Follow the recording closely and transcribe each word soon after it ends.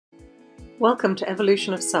Welcome to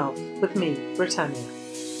Evolution of Self with me, Britannia.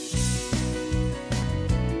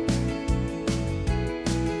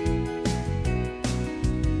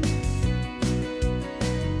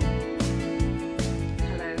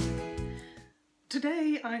 Hello.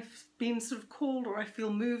 Today I've been sort of called, or I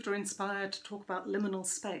feel moved or inspired to talk about liminal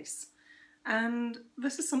space. And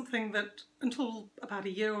this is something that until about a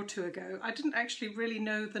year or two ago I didn't actually really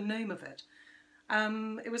know the name of it.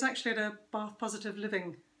 It was actually at a Bath Positive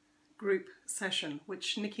Living group session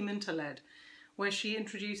which Nikki Minter led, where she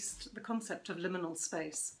introduced the concept of liminal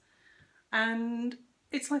space. And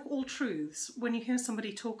it's like all truths, when you hear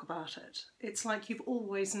somebody talk about it, it's like you've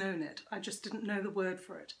always known it. I just didn't know the word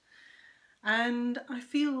for it. And I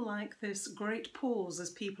feel like this great pause, as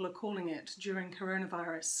people are calling it during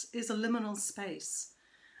coronavirus, is a liminal space.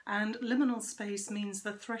 And liminal space means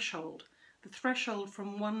the threshold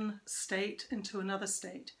from one state into another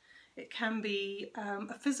state. It can be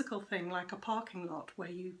a physical thing, like a parking lot where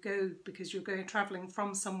you go because you're travelling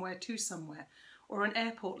from somewhere to somewhere, or an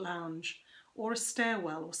airport lounge, or a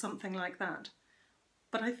stairwell, or something like that.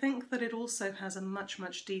 But I think that it also has a much,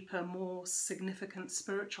 much deeper, more significant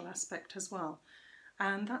spiritual aspect as well.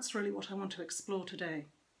 And that's really what I want to explore today.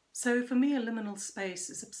 So for me, a liminal space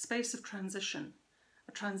is a space of transition,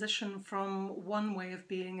 a transition from one way of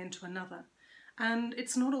being into another. And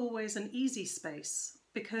it's not always an easy space,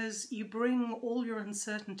 because you bring all your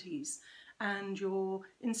uncertainties and your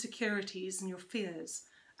insecurities and your fears,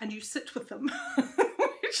 and you sit with them,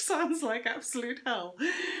 which sounds like absolute hell.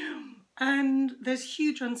 And there's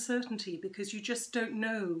huge uncertainty because you just don't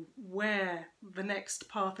know where the next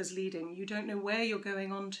path is leading. You don't know where you're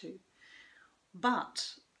going on to.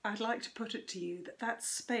 But I'd like to put it to you that that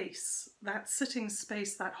space, that sitting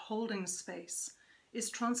space, that holding space,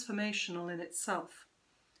 is transformational in itself.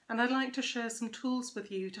 And I'd like to share some tools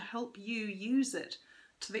with you to help you use it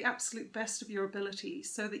to the absolute best of your ability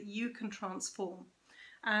so that you can transform.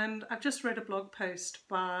 And I've just read a blog post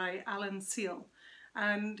by Alan Seal,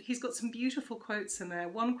 and he's got some beautiful quotes in there.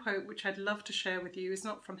 One quote which I'd love to share with you is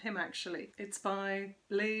not from him actually. It's by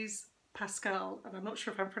Blaise Pascal, and I'm not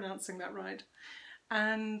sure if I'm pronouncing that right.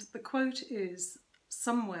 And the quote is,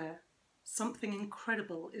 "Somewhere, something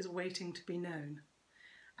incredible is waiting to be known."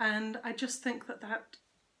 And I just think that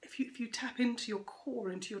if you tap into your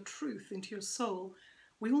core, into your truth, into your soul,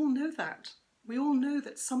 we all know that. We all know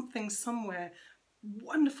that something somewhere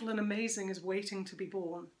wonderful and amazing is waiting to be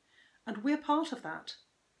born. And we're part of that.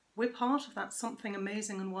 We're part of that something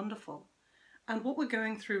amazing and wonderful. And what we're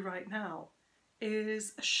going through right now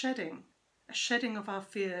is a shedding of our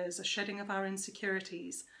fears, a shedding of our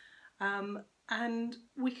insecurities. And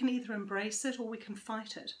we can either embrace it or we can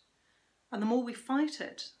fight it. And the more we fight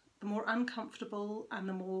it, the more uncomfortable and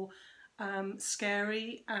the more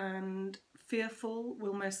scary and fearful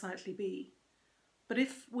we'll most likely be. But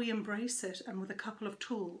if we embrace it, and with a couple of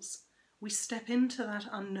tools, we step into that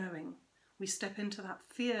unknowing, we step into that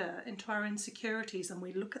fear, into our insecurities, and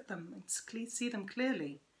we look at them and see them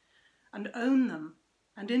clearly and own them,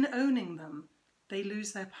 and in owning them, they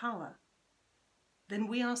lose their power. Then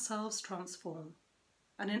we ourselves transform,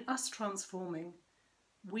 and in us transforming,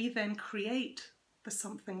 we then create the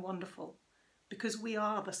something wonderful, because we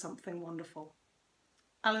are the something wonderful.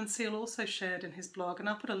 Alan Seal also shared in his blog, and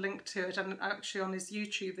I'll put a link to it, and actually on his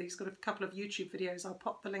YouTube, he's got a couple of YouTube videos, I'll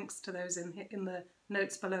pop the links to those in the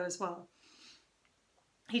notes below as well.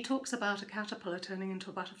 He talks about a caterpillar turning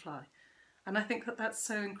into a butterfly, and I think that that's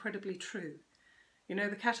so incredibly true. You know,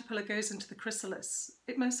 the caterpillar goes into the chrysalis.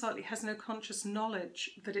 It most likely has no conscious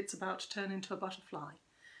knowledge that it's about to turn into a butterfly.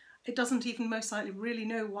 It doesn't even most likely really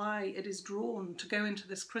know why it is drawn to go into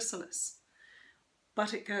this chrysalis,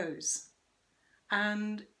 but it goes.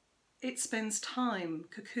 And it spends time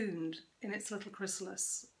cocooned in its little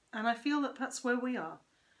chrysalis. And I feel that that's where we are.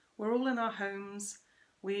 We're all in our homes.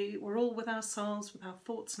 We're all with ourselves, with our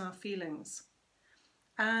thoughts and our feelings.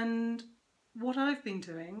 And what I've been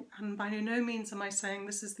doing, and by no means am I saying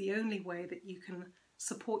this is the only way that you can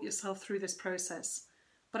support yourself through this process,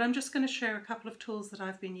 but I'm just going to share a couple of tools that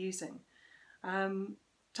I've been using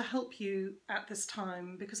to help you at this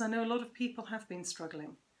time, because I know a lot of people have been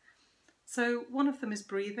struggling. So one of them is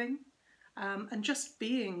breathing and just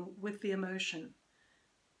being with the emotion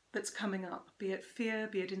that's coming up, be it fear,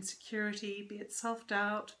 be it insecurity, be it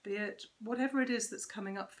self-doubt, be it whatever it is that's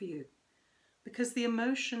coming up for you. Because the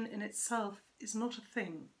emotion in itself is not a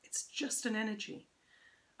thing, it's just an energy.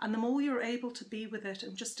 And the more you're able to be with it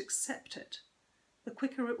and just accept it, the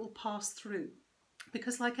quicker it will pass through.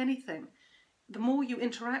 Because like anything, the more you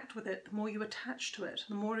interact with it, the more you attach to it.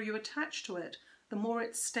 The more you attach to it, the more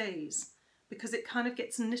it stays, because it kind of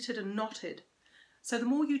gets knitted and knotted. So the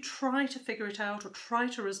more you try to figure it out or try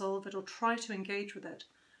to resolve it or try to engage with it,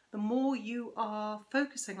 the more you are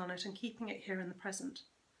focusing on it and keeping it here in the present.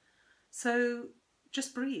 So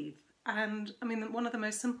just breathe. And I mean, one of the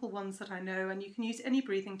most simple ones that I know, and you can use any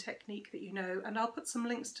breathing technique that you know, and I'll put some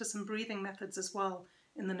links to some breathing methods as well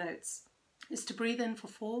in the notes, is to breathe in for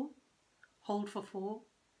 4, hold for 4,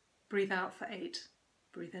 breathe out for 8.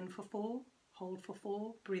 Breathe in for 4, hold for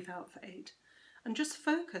 4, breathe out for 8. And just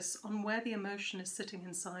focus on where the emotion is sitting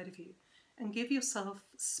inside of you and give yourself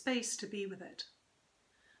space to be with it.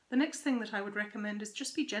 The next thing that I would recommend is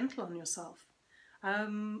just be gentle on yourself.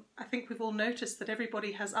 I think we've all noticed that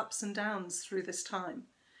everybody has ups and downs through this time.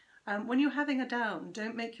 When you're having a down,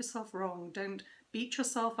 don't make yourself wrong, don't beat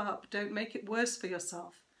yourself up, don't make it worse for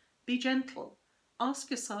yourself. Be gentle.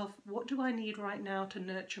 Ask yourself, what do I need right now to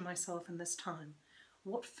nurture myself in this time?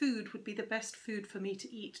 What food would be the best food for me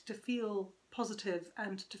to eat to feel positive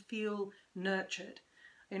and to feel nurtured?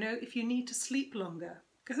 You know, if you need to sleep longer,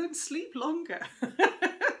 go and sleep longer.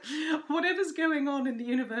 Whatever's going on in the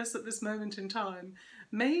universe at this moment in time,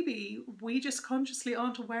 maybe we just consciously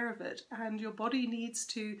aren't aware of it, and your body needs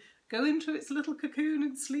to go into its little cocoon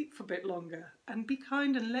and sleep for a bit longer, and be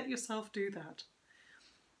kind and let yourself do that.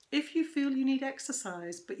 If you feel you need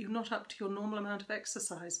exercise, but you're not up to your normal amount of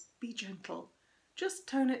exercise, be gentle. Just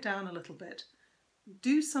tone it down a little bit.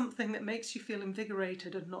 Do something that makes you feel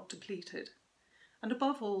invigorated and not depleted. And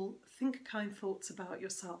above all, think kind thoughts about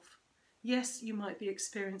yourself. Yes, you might be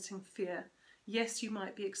experiencing fear. Yes, you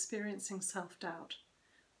might be experiencing self-doubt.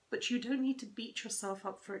 But you don't need to beat yourself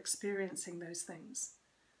up for experiencing those things.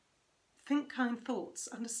 Think kind thoughts.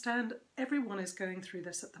 Understand everyone is going through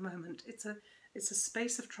this at the moment. It's a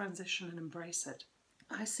space of transition, and embrace it.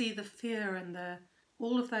 I see the fear and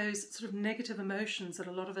all of those sort of negative emotions that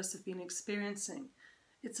a lot of us have been experiencing.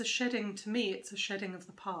 It's a shedding, to me, it's a shedding of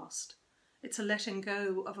the past. It's a letting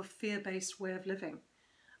go of a fear-based way of living.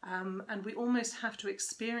 And we almost have to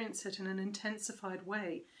experience it in an intensified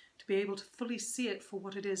way to be able to fully see it for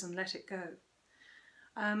what it is and let it go.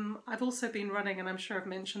 I've also been running, and I'm sure I've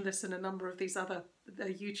mentioned this in a number of these other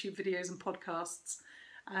YouTube videos and podcasts,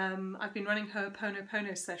 I've been running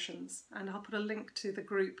Ho'oponopono sessions, and I'll put a link to the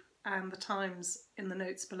group and the times in the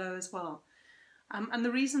notes below as well. And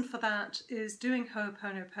the reason for that is doing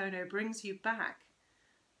Ho'oponopono brings you back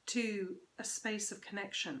to a space of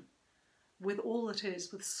connection with all that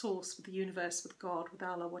is, with Source, with the universe, with God, with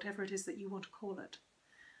Allah, whatever it is that you want to call it.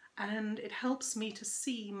 And it helps me to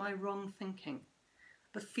see my wrong thinking,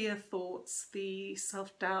 the fear thoughts, the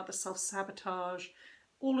self-doubt, the self-sabotage,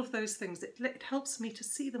 all of those things. It helps me to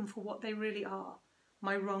see them for what they really are,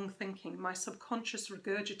 my wrong thinking, my subconscious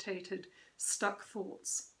regurgitated, stuck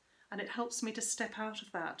thoughts. And it helps me to step out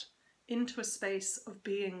of that into a space of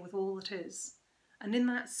being with all that is. And in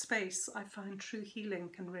that space, I find true healing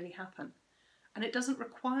can really happen. And it doesn't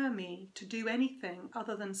require me to do anything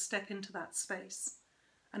other than step into that space.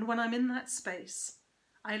 And when I'm in that space,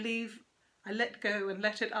 I let go and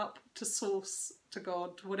let it up to Source, to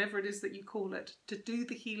God, to whatever it is that you call it, to do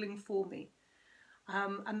the healing for me.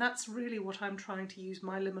 And that's really what I'm trying to use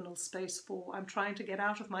my liminal space for. I'm trying to get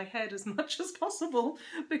out of my head as much as possible,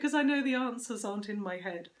 because I know the answers aren't in my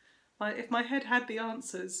head. If my head had the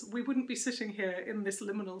answers, we wouldn't be sitting here in this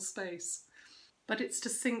liminal space. But it's to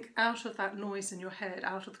sink out of that noise in your head,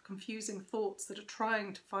 out of the confusing thoughts that are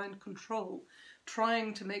trying to find control,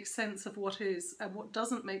 trying to make sense of what is and what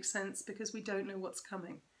doesn't make sense because we don't know what's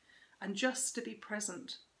coming. And just to be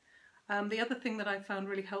present. The other thing that I found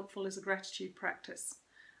really helpful is a gratitude practice.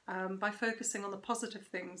 By focusing on the positive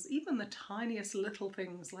things, even the tiniest little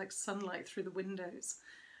things like sunlight through the windows,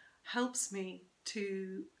 helps me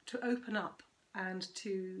to open up and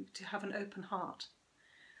to have an open heart.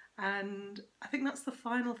 And I think that's the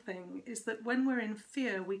final thing, is that when we're in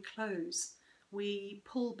fear, we close, we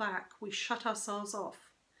pull back, we shut ourselves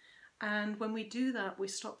off. And when we do that, we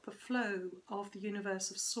stop the flow of the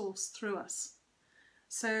universe of Source through us.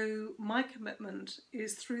 So my commitment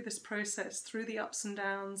is through this process, through the ups and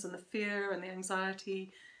downs and the fear and the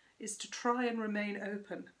anxiety, is to try and remain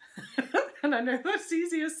open. And I know that's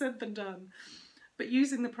easier said than done. But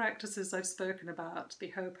using the practices I've spoken about,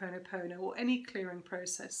 the Ho'oponopono or any clearing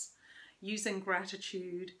process, using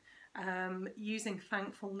gratitude, using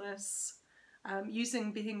thankfulness,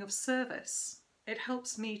 using being of service, it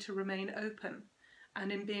helps me to remain open.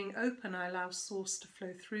 And in being open, I allow Source to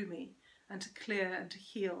flow through me and to clear and to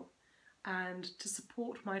heal and to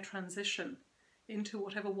support my transition into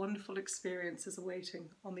whatever wonderful experience is awaiting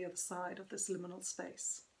on the other side of this liminal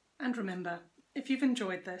space. And remember, if you've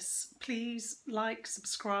enjoyed this, please like,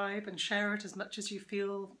 subscribe and share it as much as you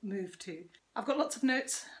feel moved to. I've got lots of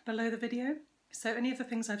notes below the video, So any of the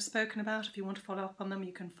things I've spoken about, if you want to follow up on them,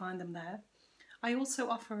 you can find them there. I also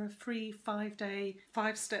offer a free 5-day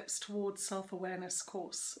 5 Steps Towards Self-Awareness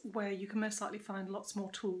course where you can most likely find lots more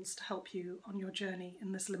tools to help you on your journey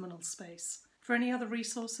in this liminal space. For any other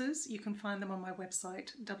resources, you can find them on my website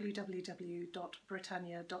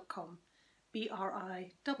www.britannia.com,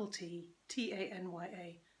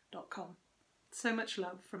 BRITTANYA.com. So much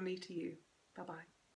love from me to you. Bye-bye.